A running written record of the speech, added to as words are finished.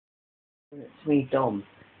It's me, Dom,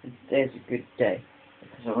 and today's a good day,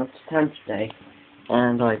 because I went to town today,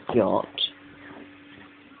 and I got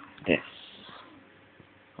this.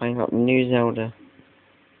 I got the new Zelda.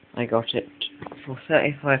 I got it for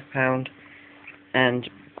 £35, and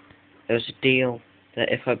there was a deal that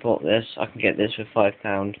if I bought this, I can get this for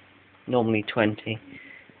 £5, normally 20.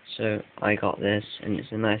 So I got this, and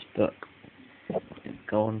it's a nice book. It's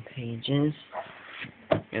golden pages,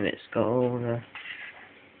 and it's got all the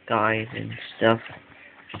guide and stuff.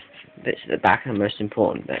 Bits at the back are the most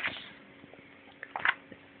important bits.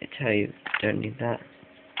 I tell you, don't need that.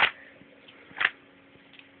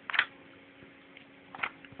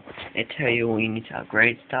 They tell you all you need to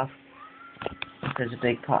upgrade stuff, because a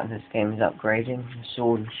big part of this game is upgrading the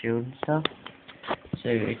sword and shield and stuff. So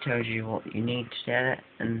it tells you what you need to get it,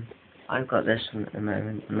 and I've got this one at the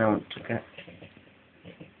moment, and I want to get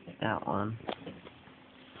that one.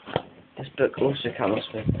 This book also comes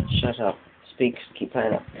with, shut up, speakers keep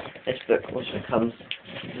playing up. This book also comes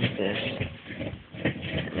with this,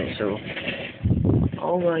 and it's all,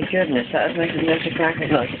 oh my goodness, that is making no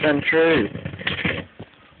crackling like it's untrue.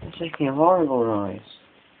 It's making a horrible noise.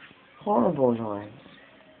 Horrible noise.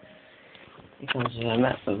 It comes with a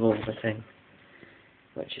map of all the thing,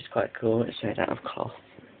 which is quite cool. It's made out of cloth.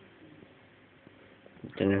 I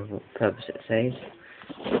don't know what purpose it says,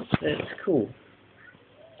 but it's cool.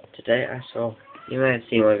 Today I saw, you may have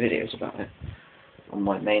seen my videos about it on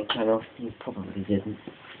my main channel. You probably didn't.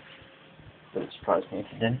 Wouldn't surprise me if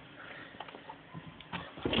you didn't.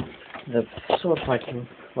 The sword fighting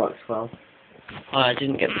works well. I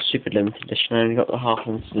didn't get the super limited edition, I only got the half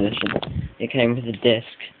limited edition. It came with a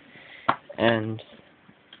disc and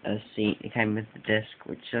a seat. It came with the disc,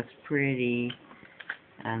 which looks pretty,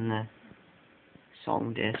 and the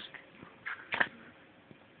song disc.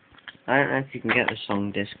 I don't know if you can get the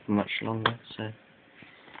song disc for much longer, so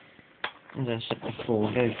as I said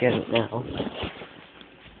before, go get it now.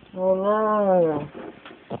 Oh no!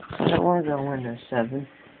 I don't want to go on Windows 7.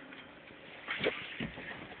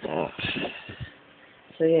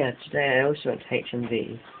 So yeah, today I also went to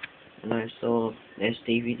HMV and I saw this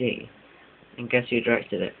DVD, and guess who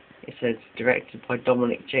directed it? It says directed by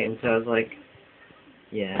Dominic James, so I was like,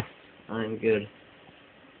 yeah, I'm good.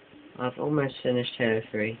 I've almost finished Halo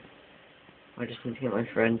 3. I just need to get my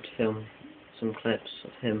friend to film some clips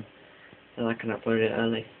of him so I can upload it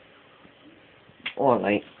early. Or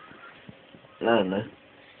late. I don't know.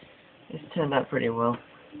 It's turned out pretty well.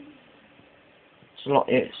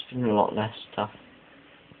 It's been a lot less stuff,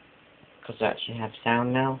 because I actually have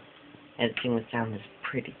sound now. Editing with sound is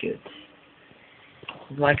pretty good.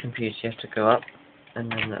 With my computer you have to go up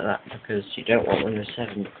and then like that, because you don't want Windows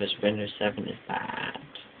 7, because Windows 7 is bad.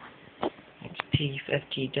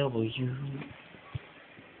 XP50W.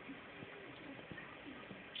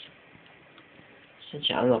 Since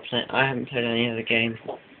I'm not playing, I haven't played any other game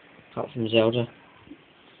apart from Zelda.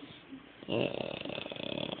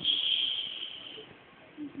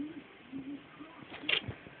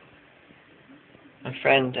 My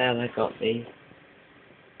friend I got the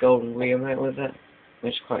golden remote with it,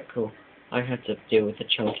 which is quite cool. I had to deal with the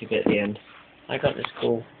chunky bit at the end. I got this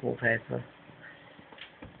cool wallpaper.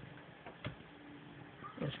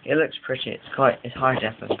 It looks pretty. It's high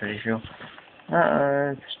def, I'm pretty sure.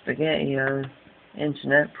 Spaghetti-o.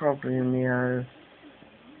 Internet problem-yo.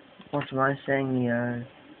 What am I saying-yo?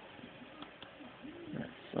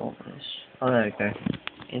 Let's solve this. Oh, there we go.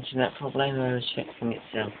 Internet problem is fixing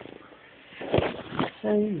itself.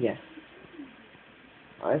 So, yeah.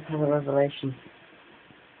 I've had a revelation.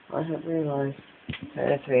 I have realised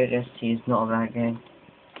Halo 3 ODST is not a bad game.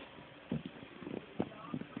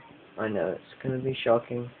 I know it's going to be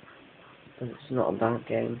shocking, but it's not a bad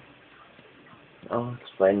game. I'll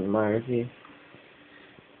explain in my review.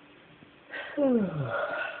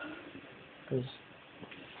 Because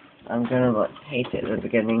I'm going to hate it at the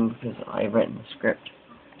beginning, because I've written the script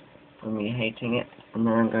for me hating it, and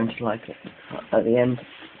then I'm going to like it at the end.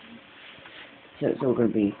 So it's all going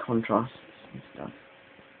to be contrasts and stuff.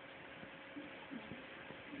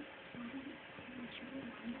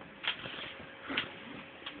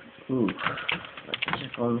 Ooh, let's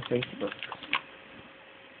check on the Facebook.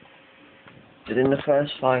 Within the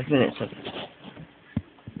first 5 minutes of it,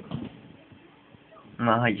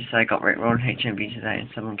 I just I got Rickrolled HMV today, and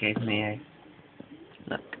someone gave me a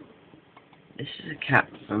look. This is a cap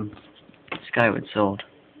from SKYWARD SWORD.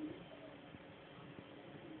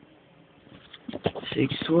 So you're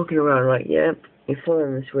just walking around like, yep, you're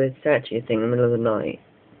following this weird statue thing in the middle of the night,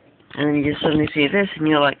 and then you just suddenly see this, and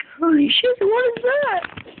you're like, holy shit, what is that?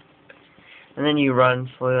 And then you run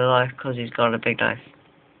for your life because he's got a big knife.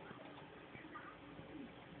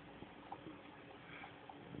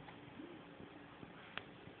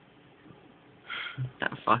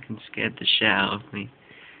 That fucking scared the shit out of me.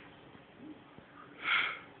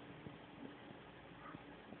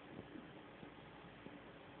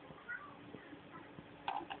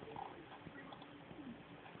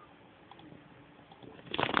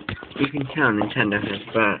 You can tell Nintendo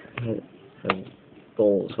has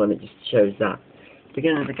balls when it just shows that.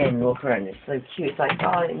 Beginning of the game, you walk around, it's so cute. It's like,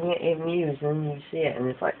 oh, it mews, and you see it, and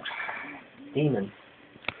it's like, demon.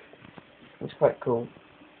 It's quite cool.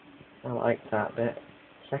 I like that bit.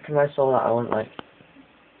 Second I saw that, I went like,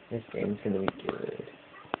 this game's gonna be good.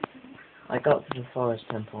 I got to the forest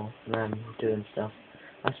temple, and I'm doing stuff.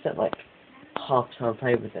 I spent like half time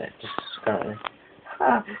playing with it, just scouting.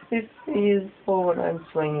 Ha! He is forward, I'm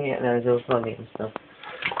swinging it, and I was all funny and stuff.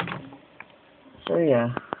 So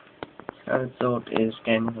yeah, SKYWARD SWORD is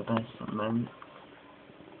game of the best at the moment.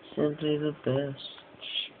 Simply the best.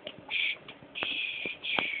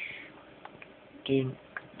 Ding,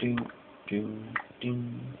 ding, ding,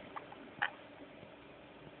 ding.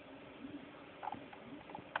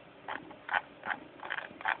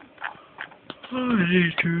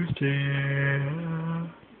 Party to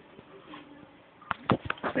there.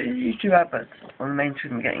 But these YouTube adverts on the main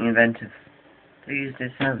stream are getting inventive. They use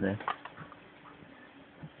this over.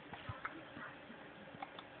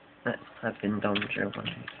 Let's type in domjovlogger.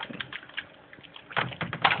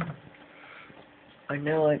 I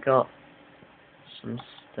know I got some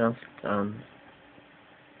stuff done.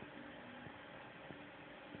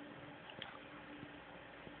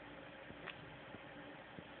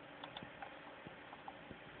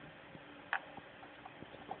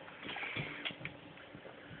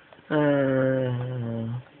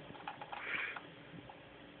 Uh,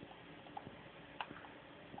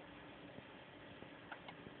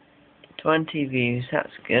 20 views, that's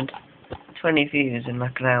good. 20 views in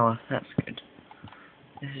like an hour, that's good.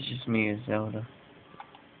 This is just me as Zelda.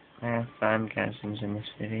 I have fangasms in this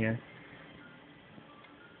video.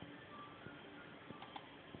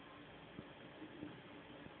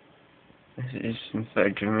 This is some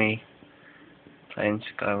footage of me playing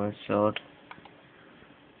SKYWARD SWORD.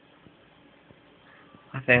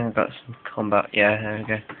 I think I got some combat. Yeah, there we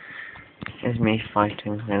go. There's me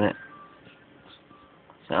fighting in it.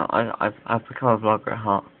 So I've become a vlogger at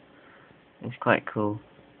heart. It's quite cool.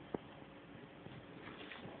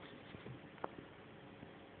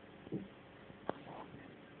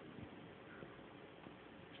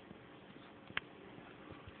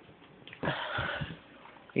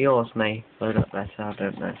 Yours may load up better, I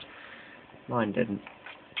don't know. Mine didn't.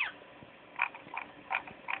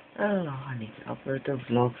 Oh, I need to upload a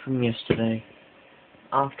vlog from yesterday.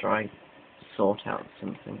 After I sort out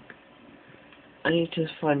something. I need to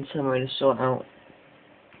find some way to sort out.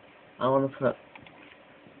 I want to put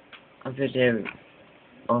a video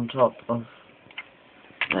on top of,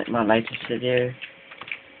 like, my latest video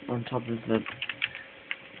on top of the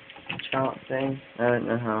chart thing. I don't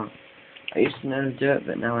know how. I used to know how to do it,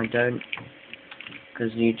 but now I don't,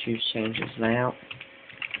 because YouTube's changed its layout.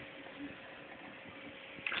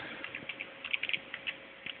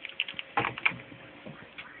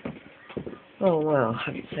 Oh well,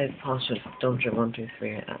 have you saved the password for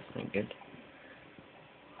domjovlogger123? That's no good.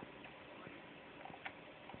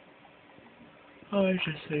 I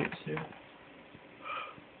just hate it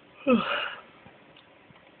so.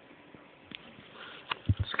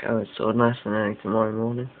 SKYWARD SWORD nice and early tomorrow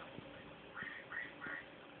morning.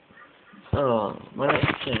 Oh, my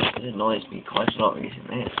next thing has annoyed me quite a lot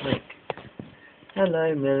recently. It's like,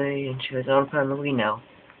 hello Millie, and she goes, I'm playing the Wii now.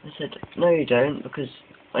 I said, no you don't, because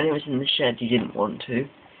when it was in the shed you didn't want to.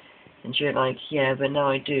 And she was like, yeah, but now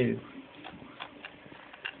I do.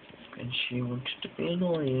 And she wanted to be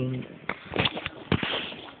annoying.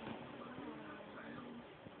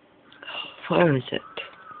 Where is it?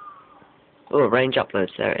 Oh, range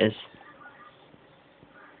uploads, there it is.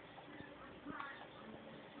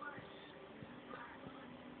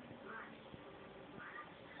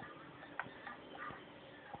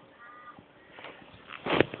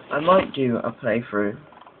 I might do a playthrough.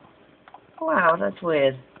 Wow, that's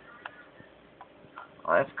weird.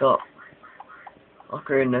 I've got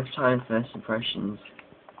Ocarina of Time first impressions.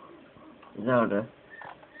 Zelda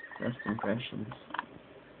first impressions.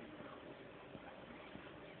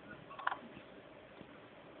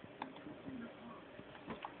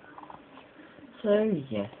 So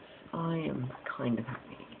yes, I am kind of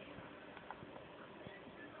happy.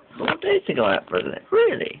 4 days ago I uploaded it.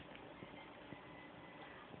 Really?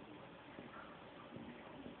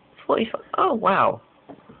 45. Oh wow.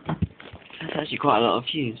 That's actually quite a lot of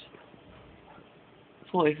views.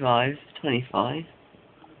 45, 25,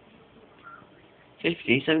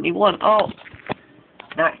 50, 71. Oh!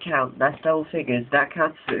 that's double figures, that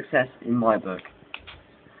counts as success in my book.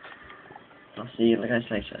 I'll see you guys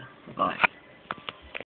later. Bye.